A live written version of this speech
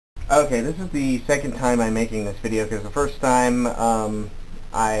Okay, this is the second time I'm making this video because the first time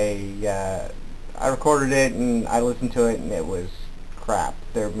I recorded it and I listened to it and it was crap.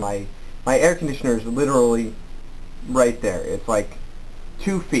 My air conditioner is literally right there. It's like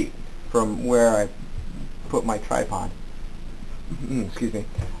 2 feet from where I put my tripod. Excuse me.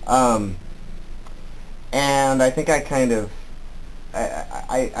 And I think I kind of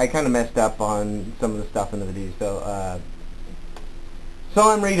messed up on some of the stuff in the video, so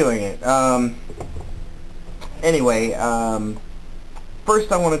I'm redoing it. Anyway,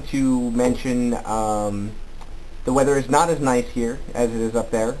 first I wanted to mention the weather is not as nice here as it is up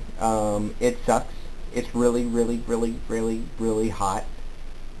there. It sucks. It's really, really, really, really, really hot.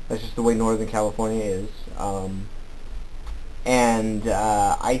 That's just the way Northern California is. And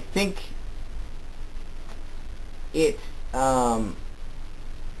I think it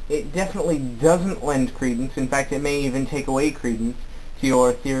definitely doesn't lend credence. In fact, it may even take away credence to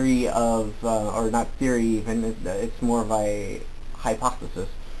your theory of, or not theory even, it's more of a hypothesis,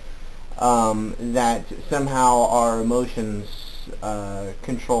 that somehow our emotions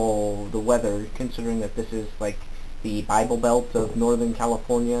control the weather, considering that this is like the Bible Belt of Northern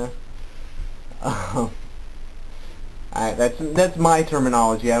California. That's my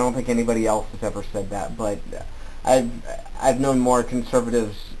terminology. I don't think anybody else has ever said that, but I've known more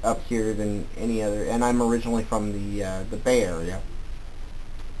conservatives up here than any other, and I'm originally from the Bay Area.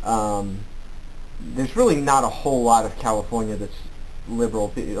 There's really not a whole lot of California that's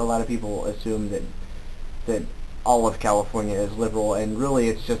liberal. A lot of people assume that all of California is liberal, and really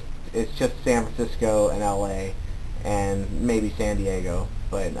it's just San Francisco and LA and maybe San Diego.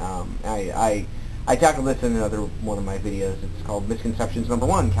 But I tackled this in another one of my videos. It's called Misconceptions Number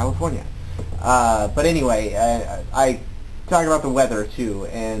 1, California. But anyway, I talk about the weather too,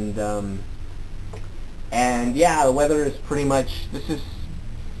 and yeah, the weather is pretty much,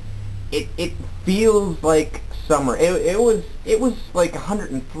 it feels like summer. It was like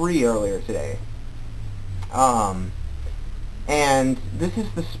 103 earlier today. And this is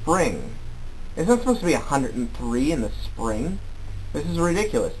the spring. It's not supposed to be 103 in the spring. This is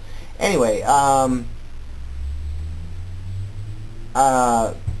ridiculous. Anyway, oh,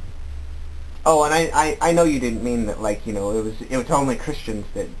 and I know you didn't mean that, like, you know, it was only Christians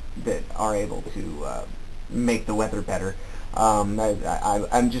that are able to make the weather better. I'm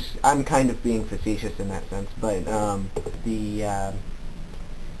kind of being facetious in that sense, but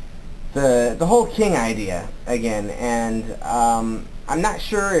the whole king idea again, and I'm not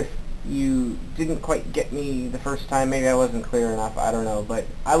sure if you didn't quite get me the first time. Maybe I wasn't clear enough. I don't know, but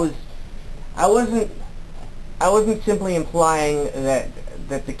I wasn't simply implying that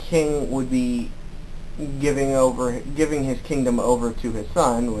the king would be giving his kingdom over to his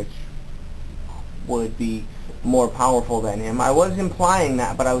son, which would be more powerful than him. I was implying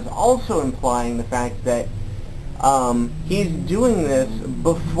that, but I was also implying the fact that he's doing this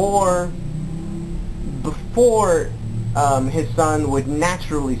before his son would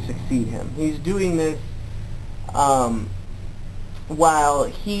naturally succeed him. He's doing this while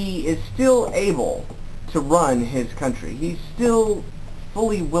he is still able to run his country. He's still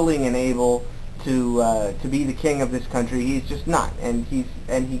fully willing and able to be the king of this country. He's just not, and he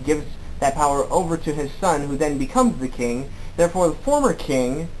gives that power over to his son, who then becomes the king. Therefore, the former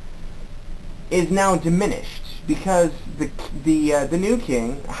king is now diminished because the new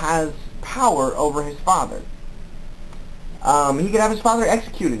king has power over his father. He could have his father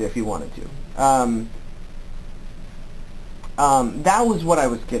executed if he wanted to. That was what I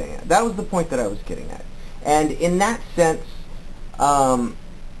was getting at. That was the point that I was getting at. And in that sense,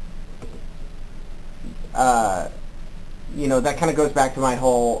 you know, that kind of goes back to my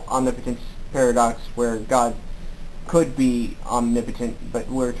whole omnipotence paradox, where God could be omnipotent, but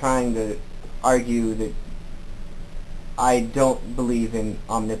we're trying to argue that I don't believe in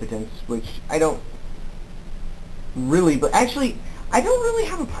omnipotence, which I don't really, but actually, I don't really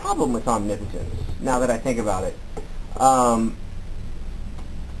have a problem with omnipotence, now that I think about it. I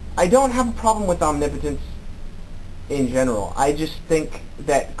don't have a problem with omnipotence in general. I just think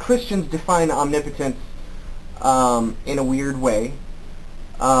that Christians define omnipotence in a weird way.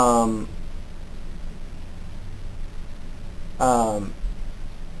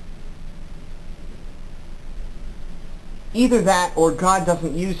 Either that, or God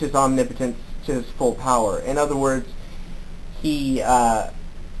doesn't use his omnipotence to his full power. In other words, he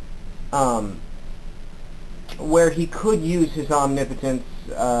where he could use his omnipotence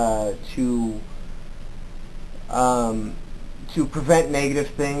to prevent negative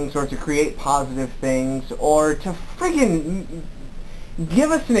things, or to create positive things, or to friggin'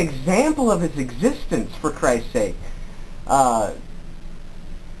 give us an example of his existence, for Christ's sake.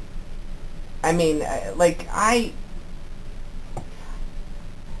 I mean,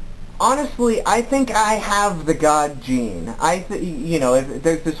 honestly, I think I have the God gene. You know,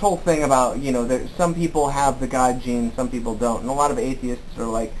 there's this whole thing about, you know, some people have the God gene, some people don't, and a lot of atheists are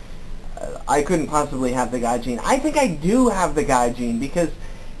like, I couldn't possibly have the God gene. I think I do have the God gene because,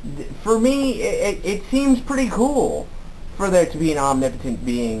 for me, it seems pretty cool for there to be an omnipotent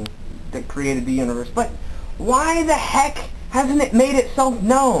being that created the universe. But why the heck hasn't it made itself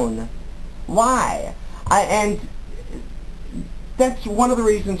known? Why? And that's one of the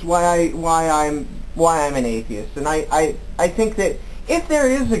reasons why I'm an atheist. And I think that if there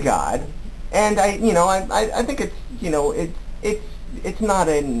is a God, and I think it's, you know, it's not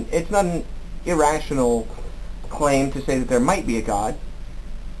an irrational claim to say that there might be a God.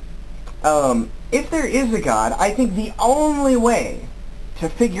 If there is a God, I think the only way to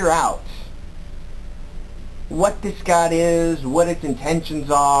figure out what this God is, what its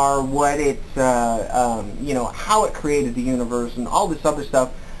intentions are, what its, you know, how it created the universe and all this other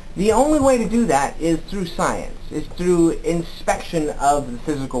stuff, the only way to do that is through science, is through inspection of the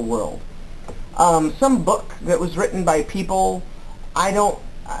physical world. Some book that was written by people, I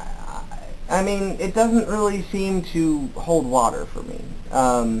mean, it doesn't really seem to hold water for me.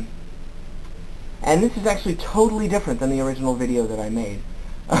 And this is actually totally different than the original video that I made.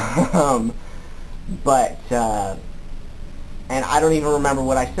 And I don't even remember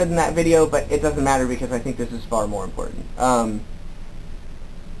what I said in that video, but it doesn't matter because I think this is far more important.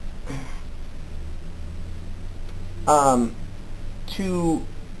 To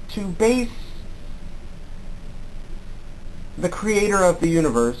base the creator of the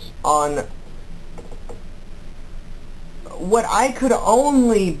universe on what I could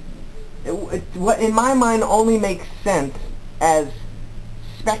only, what in my mind only makes sense as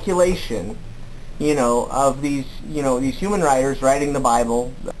speculation, you know, of these, you know, these human writers writing the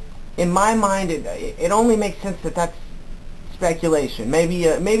Bible. In my mind, it only makes sense that that's speculation. Maybe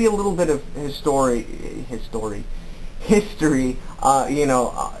a little bit of history, you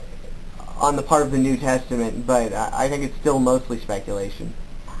know, on the part of the New Testament, but I think it's still mostly speculation.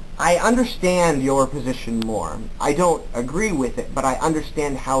 I understand your position more. I don't agree with it, but I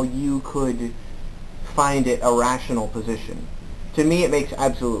understand how you could find it a rational position. To me, it makes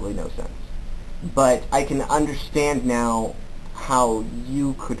absolutely no sense. But I can understand now how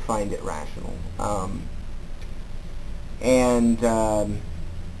you could find it rational.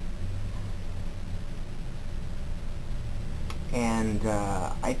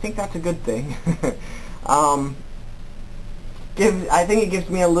 I think that's a good thing. I think it gives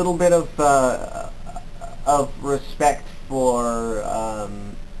me a little bit of respect for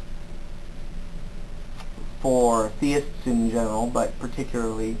theists in general, but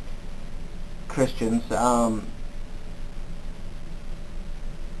particularly Christians.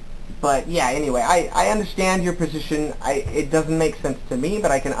 But yeah, anyway, I understand your position. It doesn't make sense to me,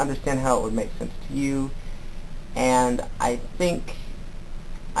 but I can understand how it would make sense to you. And I think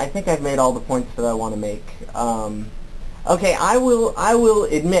I've made all the points that I want to make. Okay, I will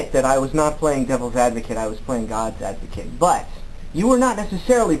admit that I was not playing devil's advocate. I was playing God's advocate. But you were not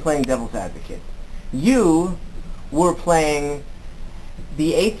necessarily playing devil's advocate. You were playing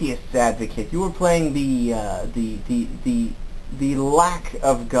the atheist's advocate. You were playing the lack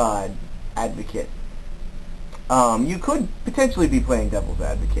of God advocate. You could potentially be playing devil's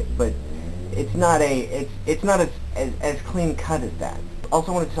advocate, but it's not as clean cut as that.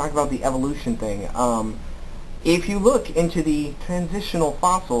 Also wanted to talk about the evolution thing. If you look into the transitional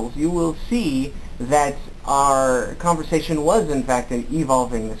fossils, you will see that our conversation was in fact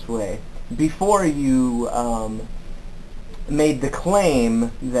evolving this way before you made the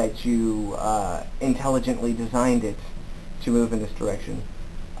claim that you intelligently designed it to move in this direction.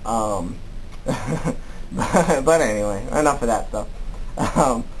 But anyway, enough of that stuff.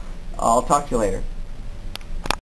 I'll talk to you later.